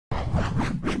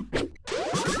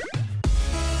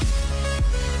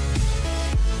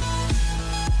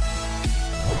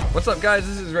What's up guys,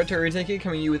 this is Retake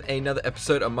coming to you with another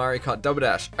episode of Mario Kart Double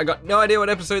Dash. I got no idea what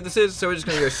episode this is, so we're just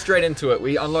going to go straight into it.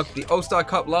 We unlocked the All-Star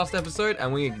Cup last episode,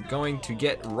 and we're going to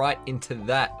get right into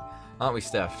that. Aren't we,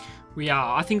 Steph? We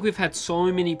are. I think we've had so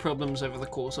many problems over the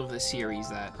course of the series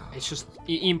that it's just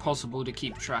impossible to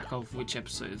keep track of which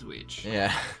episode is which.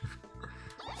 Yeah.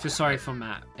 So sorry for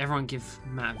Matt. Everyone give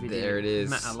Matt a video. There it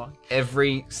is. Matt a like.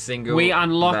 Every single We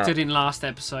unlocked map. it in last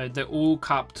episode. The All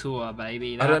Cup Tour,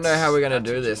 baby. I don't know how we're going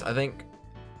to do this. I think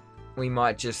we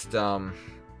might just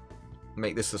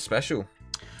make this a special.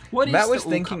 What is Matt the was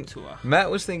All thinking, Cup Tour? Matt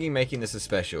was thinking making this a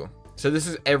special. So this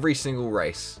is every single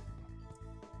race.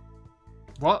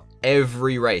 What?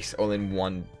 Every race, all in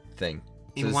one thing.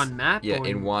 So In one map? Yeah, or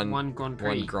in one Grand Prix?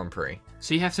 One Grand Prix.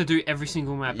 So you have to do every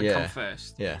single map and Yeah. come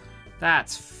first. Yeah.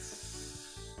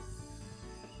 That's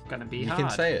gonna be hard. You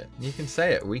can say it. You can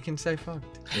say it. We can say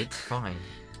fucked. It's fine.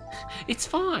 It's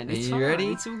fine. It's you fine. ready?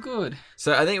 It's all good.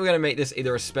 So I think we're gonna make this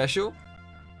either a special,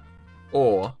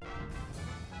 or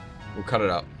we'll cut it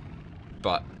up.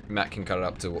 But Matt can cut it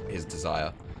up to his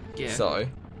desire. Yeah. So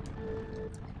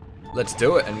let's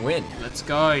do it and win. Let's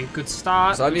go. Good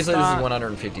start. So obviously good this start. is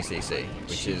 150cc,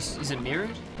 which is Is it mirrored?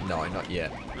 no, not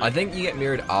yet. I think you get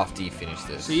mirrored after you finish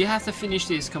this. So you have to finish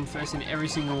this, come first in every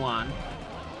single one.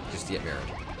 Just to get mirrored.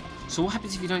 So what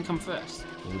happens if you don't come first?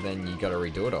 Well, then you gotta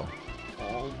redo it all.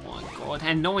 Oh my god.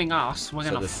 And knowing us, we're So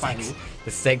gonna the fail.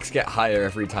 stakes get higher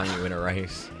every time you win a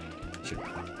race.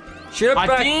 Shoot it I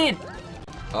back! did!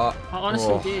 Oh, I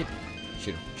honestly oh. did.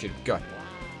 Shoot, go.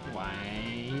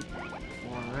 Wait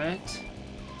for it.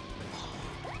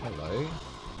 Hello,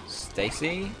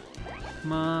 Stacy.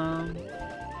 Mom.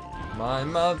 My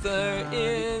mother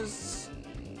is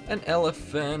an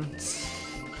elephant.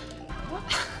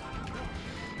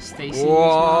 Stacy's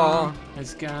Whoa. mom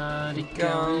has got it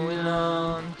Going going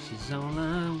on. on. She's all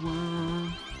I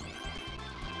want.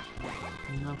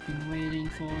 And I've been waiting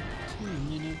for 2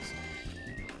 minutes.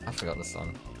 I forgot the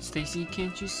song. Stacy,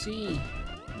 can't you see?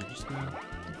 You're just not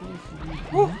the boy for me.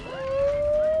 Woo.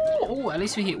 Oh, at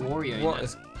least we hit Wario. in What that.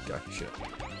 is? Go, shoot.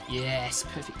 Yes,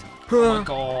 perfect. Oh my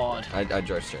god. I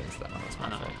drove straight into that one. That's I my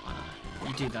know, fault. I know.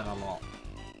 You do that a lot.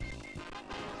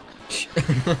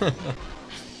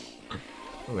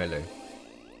 Oh, hello.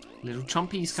 Little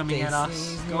Chompy's coming at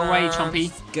Stacy's us. Go away, mom's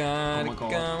Chompy. got Oh my it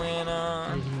god. going Why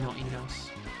on. did he not eat us?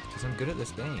 Because I'm good at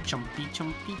this game. Chompy,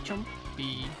 Chompy,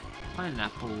 Chompy.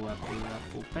 Pineapple,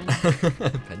 apple, pen.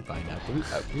 Pen pineapple,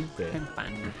 apple pen. Pen,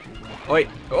 pineapple. Wait.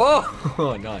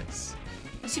 Oh, nice.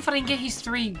 Let's see if I can get his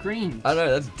 3 greens. I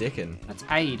know, that's dickin'. That's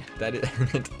aid. That is,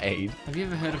 that's aid. Have you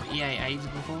ever heard of EA AIDS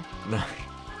before? No.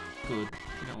 Good.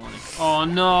 You don't want it. Oh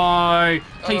no!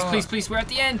 Please, please, please, we're at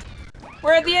the end!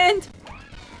 We're at the end!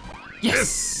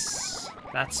 Yes!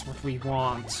 That's what we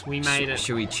want. We made it.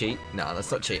 Should we cheat? No,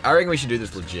 let's not cheat. I reckon we should do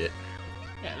this legit.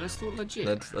 Yeah, let's do it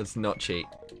legit. Let's not cheat.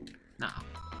 Nah,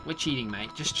 we're cheating,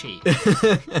 mate. Just cheat.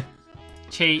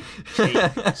 Cheat.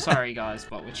 Sorry, guys,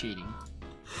 but we're cheating.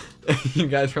 You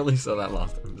guys probably saw that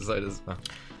last episode as well.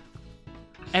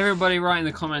 Everybody write in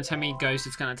the comments how many goes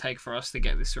it's going to take for us to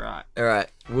get this right.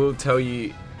 Alright, we'll tell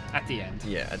you. At the end.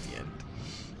 Yeah, at the end.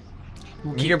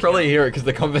 We'll You keep can probably counting. hear it because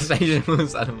the conversation will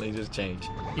suddenly just change.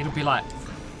 It'll be like...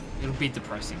 It'll be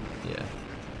depressing. Yeah.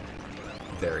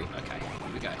 Very. Okay,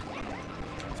 here we go.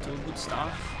 Off to a good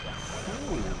start.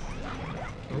 Ooh.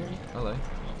 Oh, hello.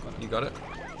 You got it?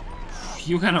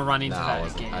 You're going to run into No, I that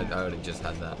wasn't. again. I already just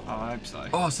had that. Oh, I hope so.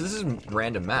 Oh, so this is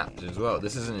random mapped as well.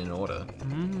 This isn't in order.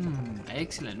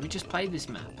 Excellent. We just played this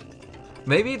map.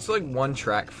 Maybe it's like one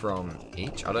track from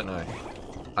each. I don't know.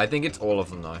 I think it's all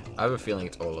of them though. I have a feeling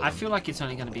it's all of them. I feel like it's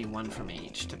only going to be one from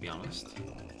each, to be honest.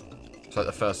 It's like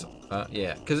the first,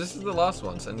 yeah, because this is the last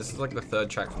one, and this is like the 3rd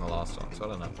track from the last one. So I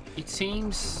don't know. It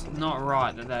seems not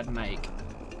right that they'd make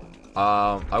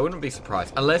I wouldn't be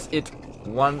surprised unless it's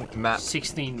one map.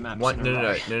 16 maps. One, in a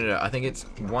row. no. I think it's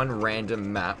one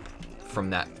random map from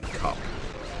that cup,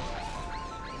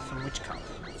 From which cup?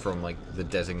 from like the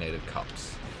designated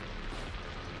cups.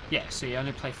 Yeah, so you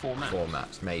only play 4 maps. 4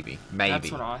 maps, maybe.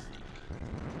 That's what I think.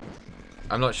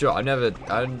 I'm not sure.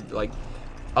 Like,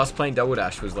 us playing Double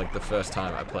Dash was like the first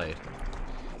time I played.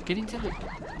 Get into the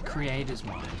creator's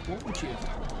mind. What would you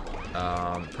have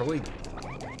done? Probably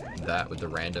that with the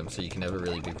random, so you can never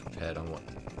really be prepared on what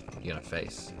you're gonna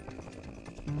face.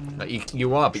 Like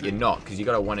you are, but you're not, because you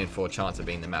got a 1 in 4 chance of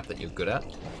being the map that you're good at.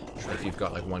 If you've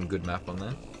got like one good map on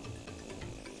there.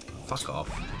 Fuck off.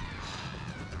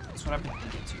 That's what happens when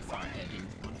you get too far ahead in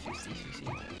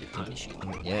 150cc. You're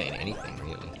punishing. Yeah, in anything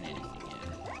really. In anything,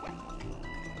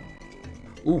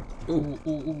 yeah. Ooh. Ooh,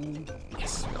 ooh, ooh.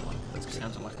 Yes, we got one. That's good.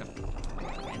 Sounds like a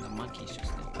band of monkeys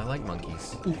just there. I like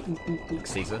monkeys. Ooh, ooh, ooh, ooh.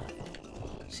 Caesar.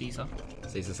 Caesar.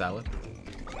 Caesar salad.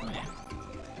 Oh yeah.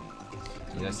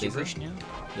 You know Caesar? Now?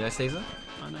 You know Caesar?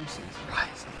 I know Caesar.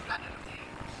 Rise on the planet of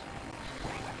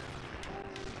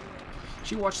the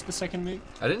Did you watch the second movie?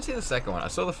 I didn't see the second one. I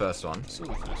saw the first one. I saw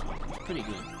the first one. It was pretty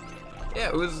good.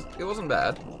 Yeah, it wasn't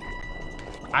bad.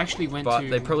 I actually went But to...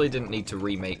 they probably didn't need to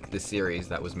remake the series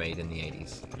that was made in the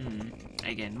 80s.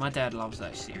 Again, my dad loves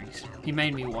that series. He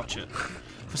made me watch it.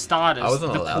 For starters, I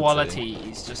wasn't the allowed quality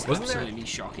is just Wasn't there- absolutely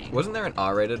shocking. Wasn't there an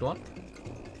R-rated one?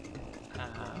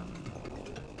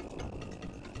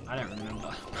 I don't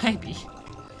remember. Maybe.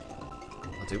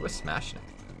 Oh, dude, we're smashing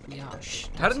it. Yeah,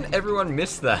 How didn't everyone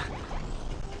miss that?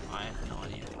 I have no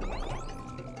idea.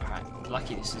 Alright,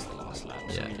 lucky this is the last lap,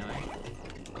 so Yeah. we know.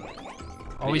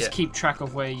 Always yeah. keep track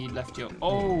of where you left your...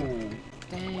 Oh,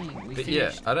 dang, we But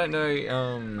finished. yeah, I don't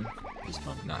know. This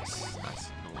one. Nice, nice.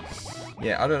 Nice.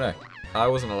 Yeah, I don't know. I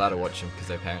wasn't allowed to watch them because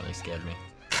they apparently scared me.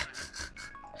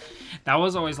 That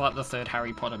was always like the third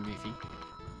Harry Potter movie.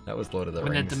 That was Lord of the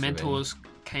When Rings. the to me. Dementors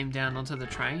came down onto the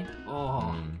train.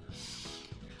 Oh.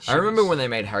 I remember when they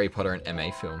made Harry Potter an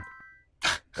MA film.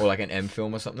 Or like an M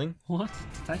film or something. What?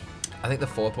 They? I think the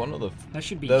fourth one or the That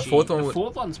should be The G. fourth one The would-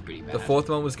 fourth one's pretty bad. the fourth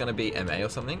one was going to be MA or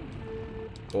something.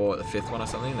 Or the fifth one or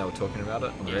something. They were talking about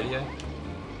it on the Yeah. radio.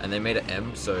 And they made it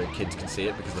M so kids could see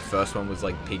it because the first one was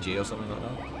like PG or something like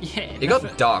that. Yeah. It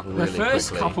got dark really The first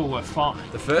quickly. couple were fine.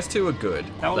 The first two were good.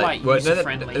 They were, like, no,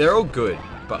 user-friendly. they're all good,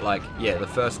 but like, yeah, the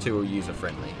first two were user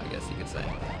friendly, I guess you could say.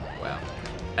 Wow.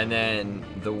 And then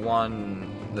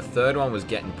the third one was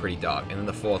getting pretty dark, and then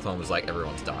the fourth one was like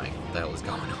everyone's dying. What the hell is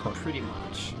going on? Pretty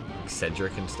much.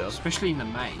 Cedric and stuff. Especially in the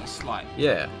maze. Like,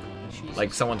 Yeah, Jesus.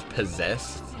 like someone's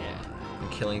possessed Yeah.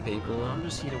 and killing people. I'm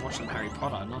just here to watch some Harry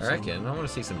Potter. Not I reckon. I want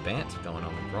to see some banter going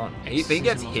on with Ron. some If he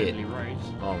gets exorcism of hit, Emily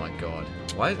Rose. oh my god.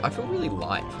 Why? I feel really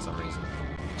light for some reason.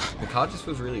 The card just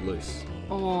feels really loose.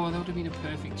 Oh, that would have been a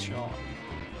perfect shot.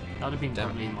 That would have been Damn.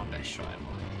 probably my best shot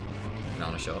ever.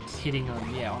 Nana shots. Hitting on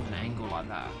an angle like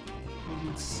that.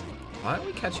 It's, Why aren't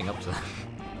we catching up to them?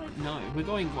 no, we're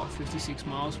going what, 56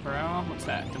 miles per hour? What's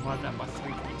that? Divide that by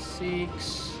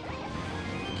 3.6.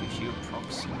 Gives you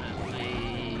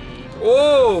approximately.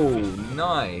 Oh,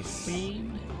 nice.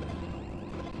 15.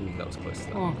 Ooh, that was close to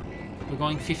that. Oh, we're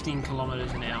going 15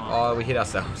 kilometers an hour. Oh, we hit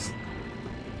ourselves.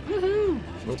 Woohoo!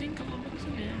 15 kilometers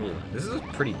an hour. Ooh, this is a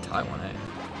pretty tight one, eh?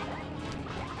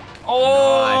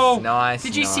 Oh! Nice.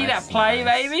 Did you see that play,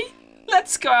 baby?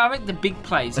 Let's go. I make the big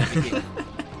plays over here.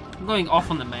 I'm going off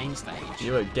on the main stage.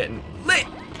 You were getting lit.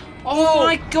 Oh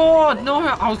my god! No,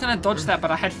 I was going to dodge that, but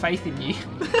I had faith in you.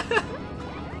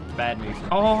 Bad move.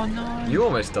 Oh no. You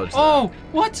almost dodged Oh,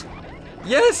 what? that.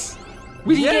 Yes.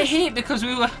 We didn't Yes. get hit because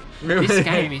we were... This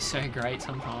game is so great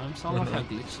sometimes. I love how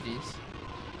glitched it is.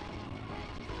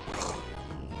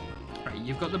 Alright,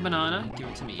 you've got the banana. Give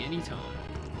it to me anytime.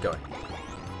 Go.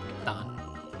 Done.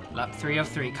 Lap 3 of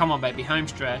 3. Come on, baby. Home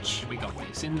stretch. We got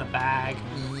this in the bag.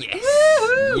 Yes.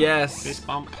 Woohoo! Yes. Fist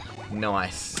bump.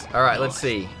 Nice. All right, let's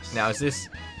see. Now, is this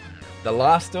the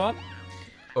last one,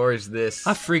 or is this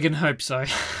I friggin' hope so.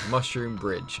 Mushroom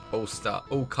Bridge All Star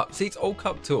All Cup? See, it's All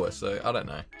Cup Tour, so I don't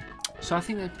know. So I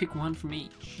think they'd pick one from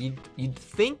each. You'd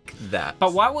think that,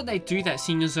 But why would they do that,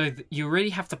 seeing as though you already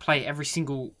have to play every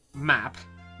single map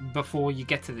before you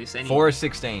get to this anyway? 4 or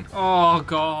 16. Oh,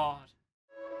 God.